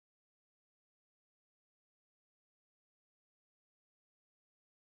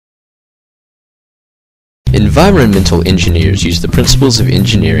Environmental engineers use the principles of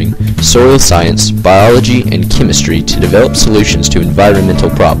engineering, soil science, biology, and chemistry to develop solutions to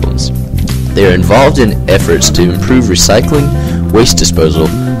environmental problems. They are involved in efforts to improve recycling, waste disposal,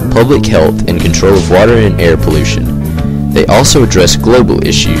 public health, and control of water and air pollution. They also address global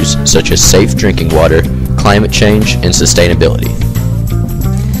issues such as safe drinking water, climate change, and sustainability.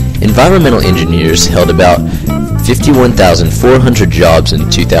 Environmental engineers held about 51,400 jobs in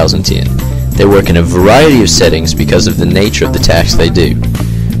 2010. They work in a variety of settings because of the nature of the tasks they do.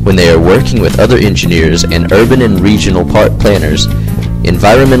 When they are working with other engineers and urban and regional park planners,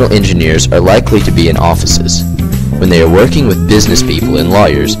 environmental engineers are likely to be in offices. When they are working with business people and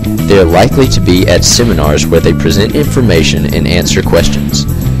lawyers, they are likely to be at seminars where they present information and answer questions.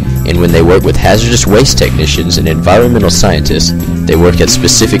 And when they work with hazardous waste technicians and environmental scientists, they work at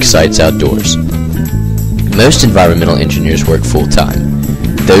specific sites outdoors. Most environmental engineers work full-time.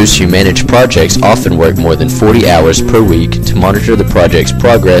 Those who manage projects often work more than 40 hours per week to monitor the project's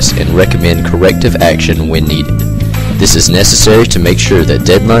progress and recommend corrective action when needed. This is necessary to make sure that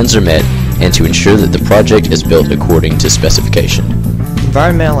deadlines are met and to ensure that the project is built according to specification.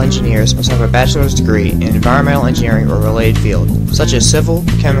 Environmental engineers must have a bachelor's degree in environmental engineering or related field, such as civil,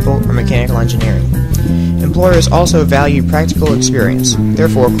 chemical, or mechanical engineering. Employers also value practical experience.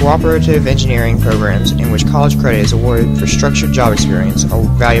 Therefore, cooperative engineering programs in which college credit is awarded for structured job experience are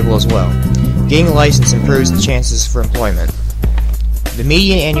valuable as well. Getting a license improves the chances for employment. The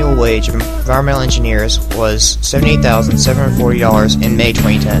median annual wage of environmental engineers was $78,740 in May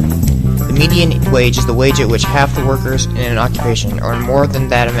 2010. The median wage is the wage at which half the workers in an occupation earn more than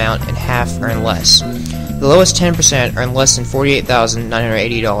that amount and half earn less. The lowest 10% earn less than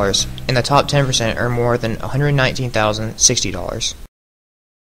 $48,980, and the top 10% earn more than $119,060.